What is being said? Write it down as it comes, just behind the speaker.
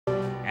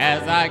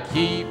as I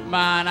keep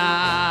mine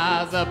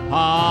eyes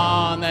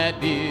upon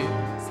that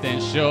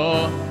distant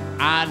shore.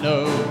 I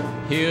know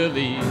he'll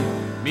lead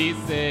me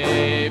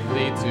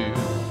safely to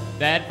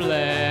that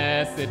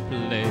blessed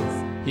place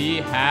he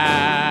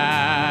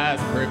has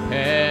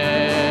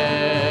prepared.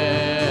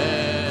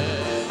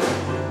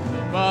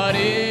 But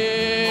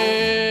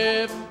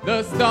if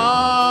the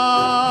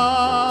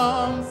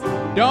storms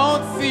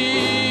don't cease,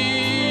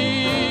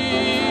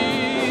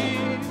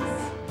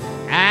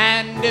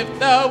 and if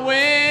the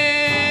winds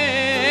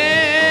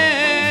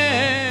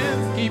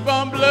keep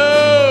on blowing,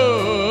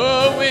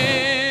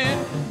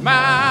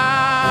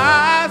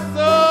 my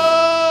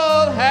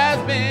soul has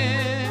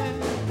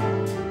been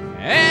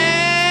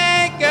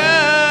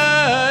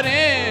anchored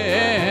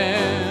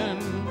in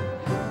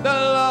the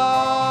Lord.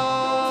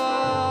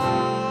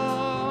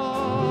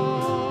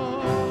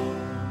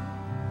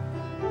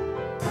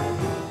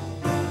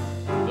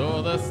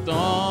 Though the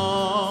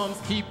storms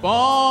keep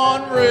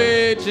on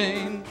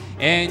raging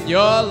in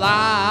your life,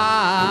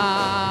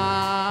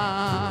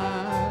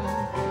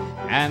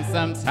 and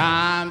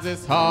sometimes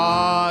it's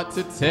hard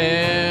to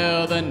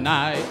tell the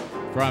night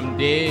from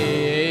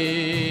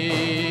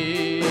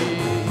day,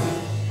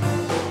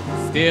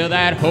 still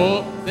that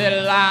hope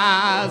that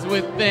lies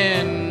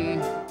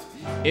within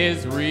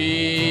is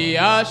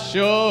reassured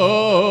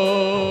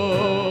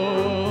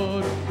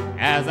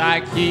as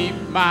I keep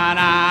mine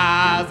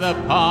eyes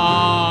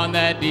upon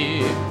that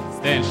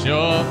distant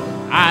shore.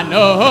 I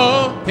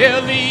know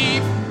he'll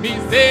lead me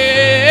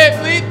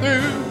safely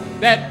through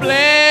that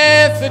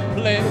blessed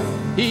place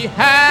he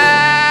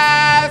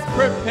has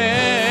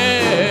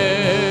prepared.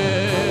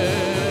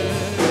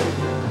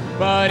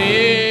 But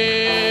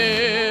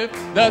if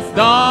the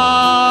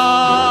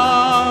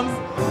storms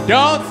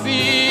don't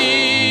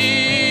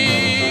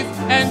cease,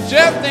 and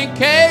just in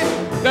case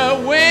the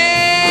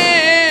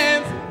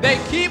winds, they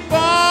keep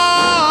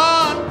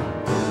on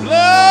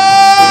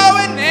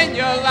blowing in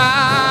your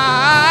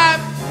life,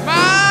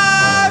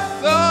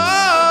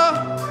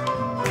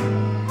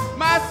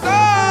 my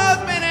soul's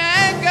been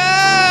anchored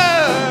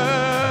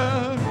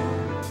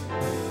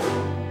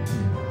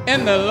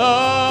in the Lord.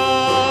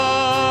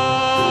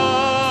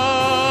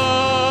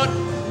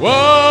 Whoa,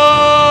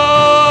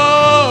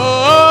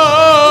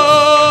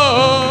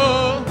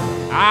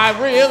 I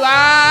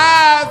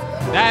realize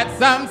that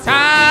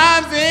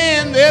sometimes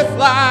in this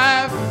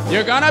life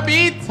you're gonna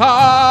be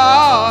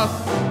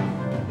tossed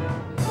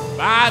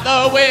by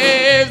the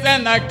waves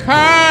and the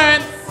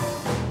currents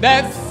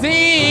that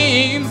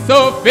seem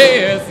so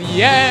fierce,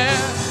 yeah.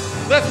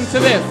 Listen to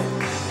this.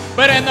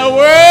 But in the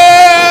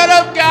Word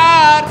of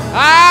God,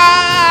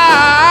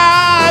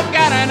 I've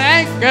got an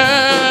anchor,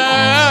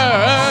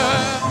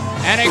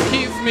 and it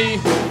keeps me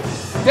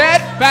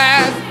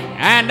steadfast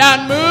and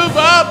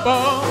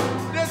unmovable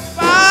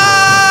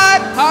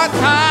despite hard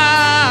times.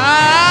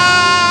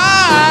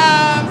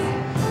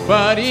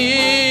 But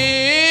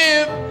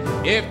if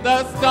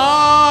the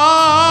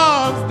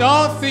storms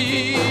don't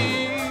cease,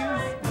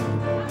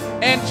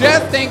 and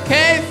just in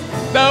case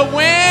the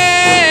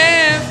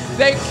winds,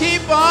 they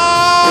keep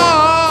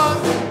on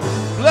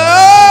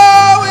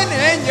blowing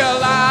in your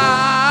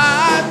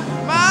life,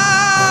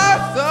 my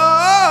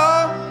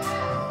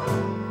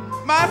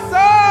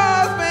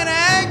soul's been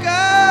anchored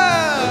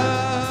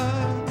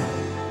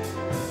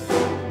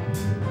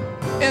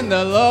in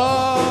the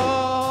Lord.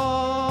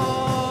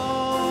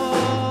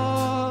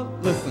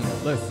 Listen,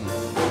 listen.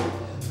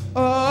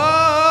 Oh,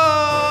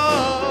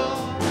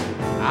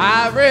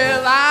 I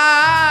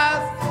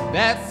realize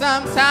that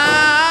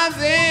sometimes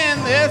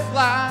in this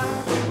life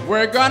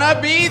we're gonna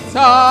be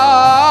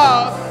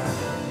tossed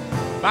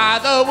by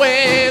the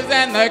waves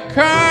and the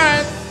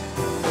currents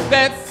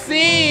that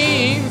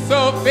seem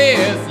so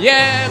fierce.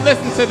 Yeah,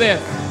 listen to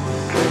this.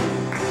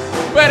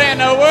 But in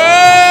the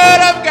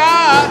Word of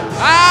God,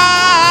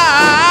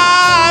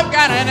 I've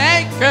got an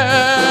anchor,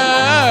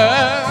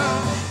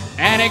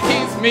 and it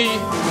keeps me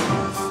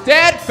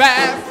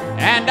steadfast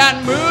and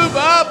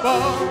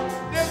unmovable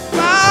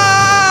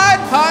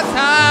despite hard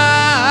times.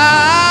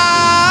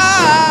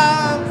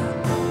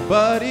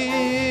 But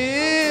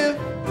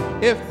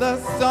if the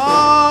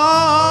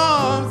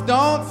storms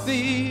don't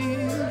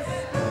cease,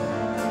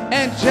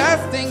 and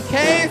just in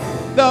case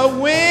the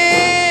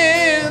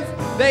winds,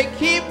 they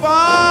keep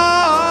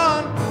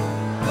on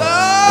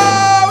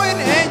blowing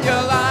in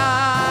your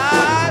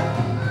life,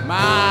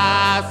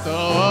 my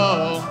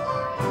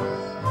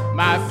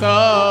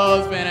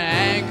soul's been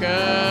anchored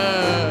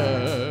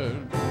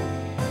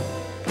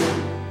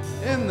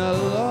in the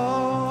Lord.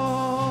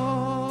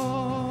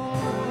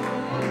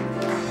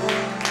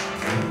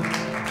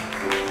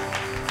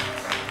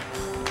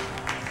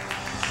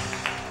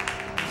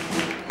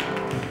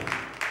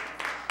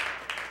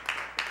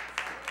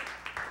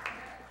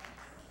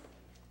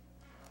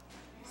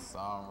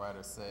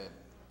 Songwriter said,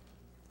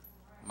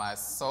 my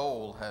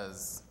soul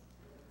has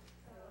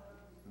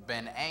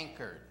been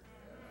anchored.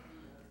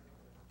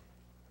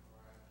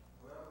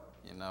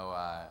 You know,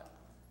 I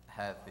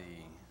had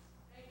the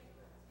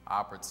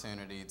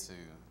opportunity to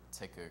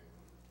take a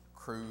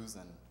cruise,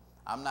 and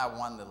I'm not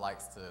one that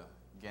likes to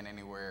get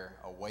anywhere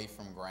away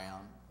from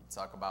ground. You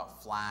talk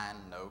about flying,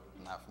 nope,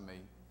 not for me.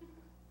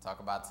 Talk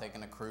about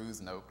taking a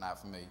cruise, nope, not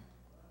for me.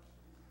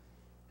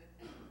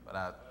 But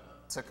I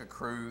took a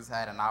cruise,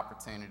 had an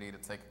opportunity to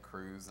take a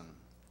cruise, and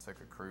took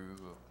a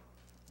cruise with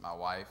my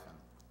wife, and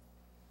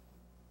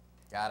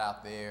got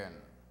out there, and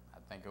I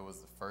think it was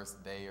the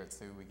first day or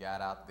two we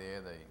got out there,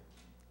 they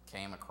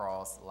came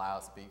across the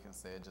loudspeaker and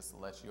said, just to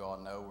let you all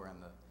know, we're in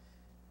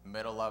the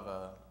middle of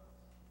a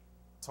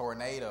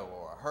tornado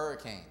or a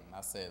hurricane.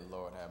 I said,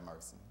 Lord have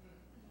mercy.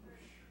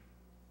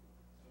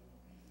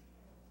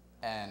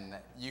 And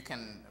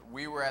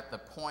we were at the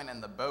point in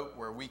the boat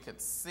where we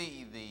could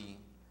see the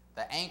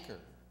anchor.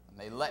 And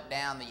they let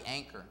down the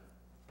anchor,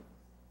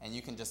 and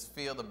you can just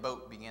feel the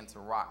boat begin to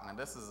rock. Now,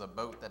 this is a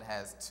boat that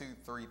has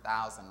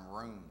 2,000-3,000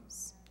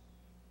 rooms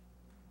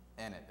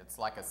in it. It's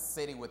like a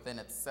city within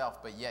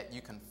itself, but yet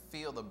you can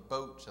feel the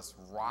boat just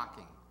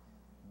rocking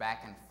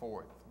back and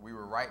forth. We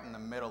were right in the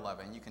middle of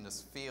it, and you can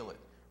just feel it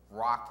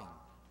rocking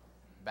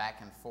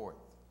back and forth.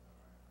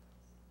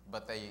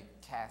 But they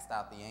cast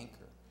out the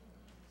anchor.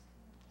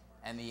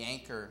 And the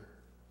anchor,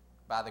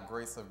 by the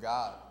grace of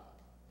God,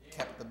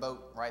 kept the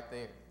boat right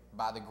there,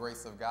 by the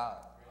grace of God.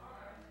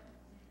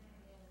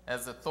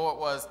 As the thought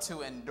was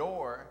to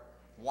endure,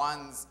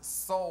 one's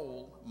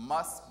soul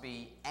must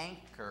be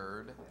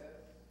anchored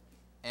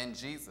in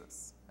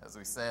Jesus. As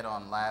we said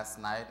on last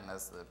night, and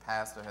as the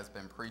pastor has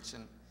been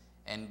preaching,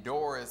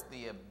 endure is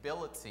the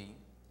ability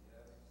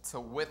to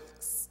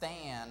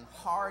withstand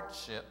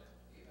hardship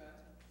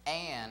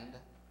and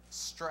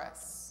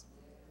stress.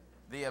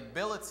 The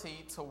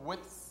ability to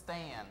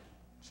withstand,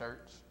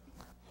 church,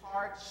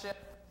 hardship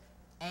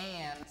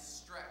and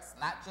stress.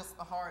 Not just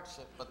the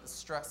hardship, but the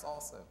stress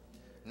also.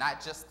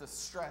 Not just the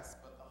stress,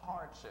 but the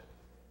hardship.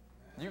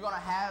 You're going to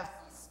have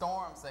some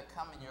storms that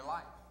come in your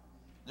life.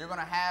 You're going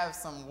to have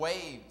some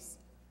waves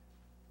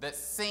that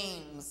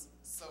seems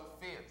so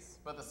fierce.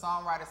 But the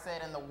songwriter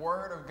said, in the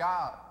Word of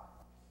God,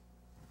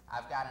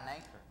 I've got an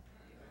anchor.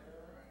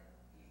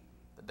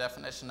 The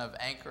definition of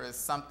anchor is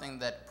something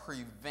that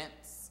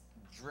prevents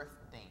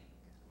drifting.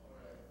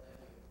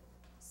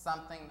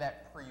 Something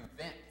that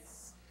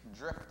prevents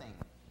drifting.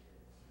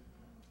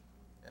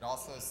 It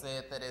also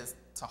said that is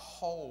to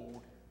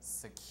hold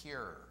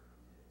secure.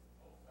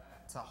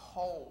 To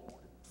hold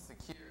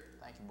secure.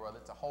 Thank you, brother.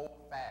 To hold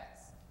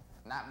fast.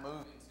 Not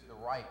moving to the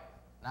right.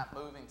 Not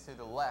moving to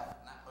the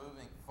left. Not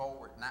moving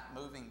forward. Not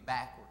moving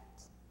backwards.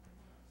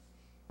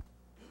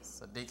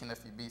 So, deacon,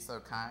 if you be so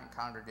kind,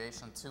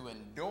 congregation, to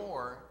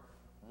endure,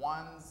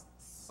 one's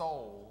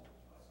soul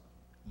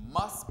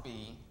must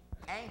be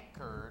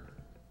anchored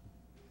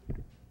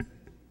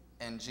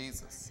in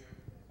Jesus.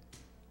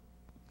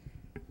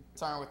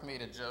 Turn with me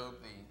to Job,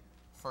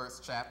 the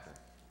 1st chapter.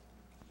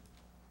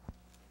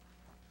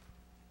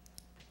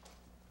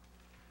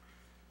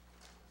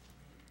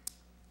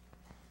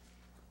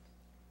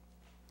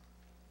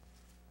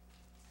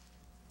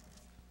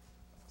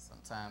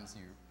 Sometimes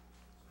you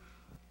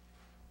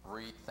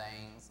read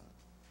things and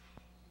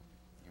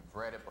you've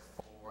read it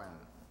before, and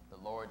the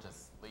Lord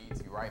just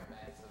leads you right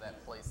back to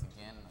that place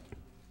again.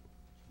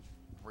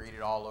 Read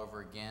it all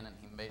over again, and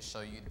He may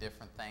show you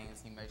different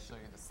things. He may show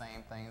you the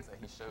same things that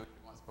He showed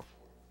you once before.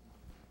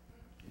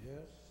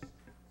 Yes.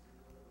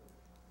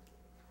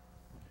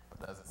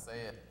 But as it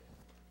said,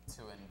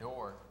 to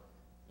endure,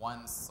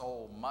 one's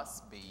soul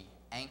must be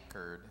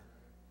anchored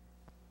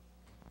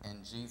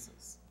in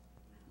Jesus.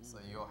 So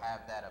you'll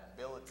have that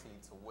ability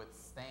to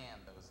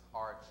withstand those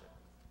hardships,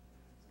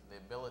 the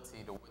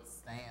ability to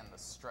withstand the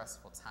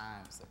stressful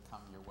times that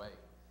come your way,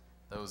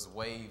 those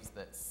waves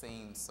that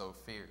seem so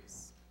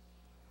fierce.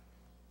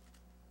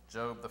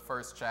 Job, the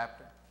 1st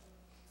chapter,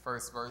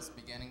 1st verse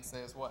beginning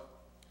says what?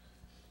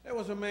 There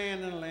was a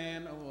man in the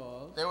land of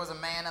Uz. There was a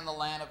man in the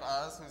land of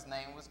Uz whose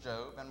name was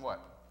Job, and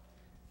what?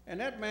 And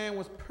that man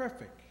was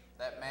perfect.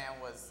 That man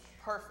was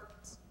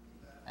perfect.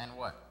 And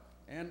what?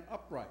 And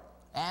upright.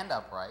 And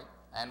upright.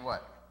 And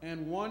what?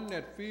 And one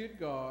that feared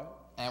God.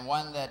 And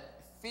one that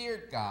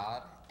feared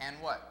God. And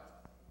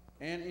what?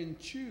 And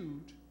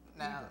eschewed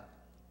now, evil.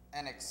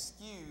 And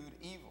eschewed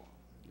evil.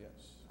 Yes.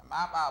 Now,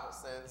 my Bible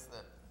says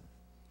that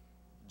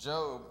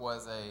Job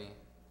was a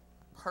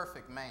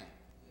perfect man.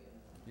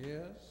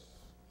 Yes.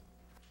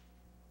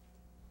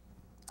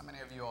 How many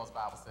of you all's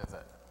Bible says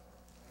that?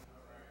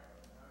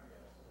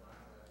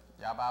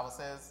 Y'all Bible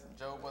says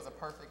Job was a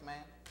perfect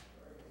man?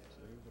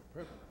 So he was a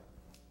perfect.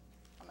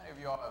 How many of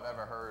you all have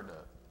ever heard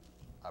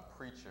a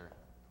preacher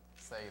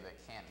say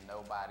that can't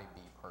nobody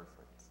be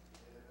perfect?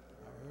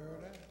 I've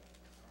heard that.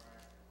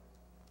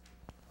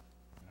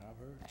 I've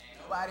heard it.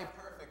 Ain't nobody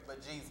perfect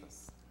but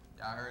Jesus.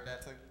 Y'all heard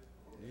that too?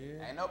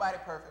 Yeah. Ain't nobody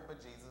perfect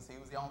but Jesus. He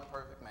was the only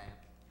perfect man.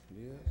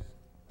 Yes.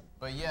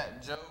 But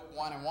yet, Job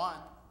 1:1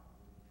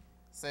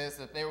 says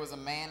that there was a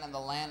man in the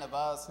land of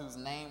Uz whose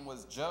name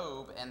was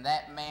Job, and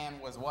that man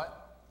was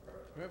what?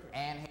 Perfect.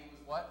 And he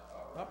was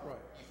what? Upright.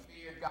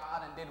 He feared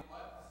God and did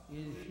what?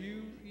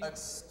 Eschewed evil.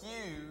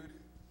 Eschewed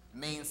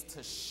means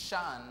to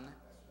shun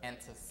and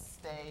to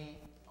stay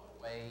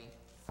away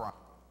from.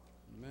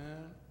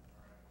 Man.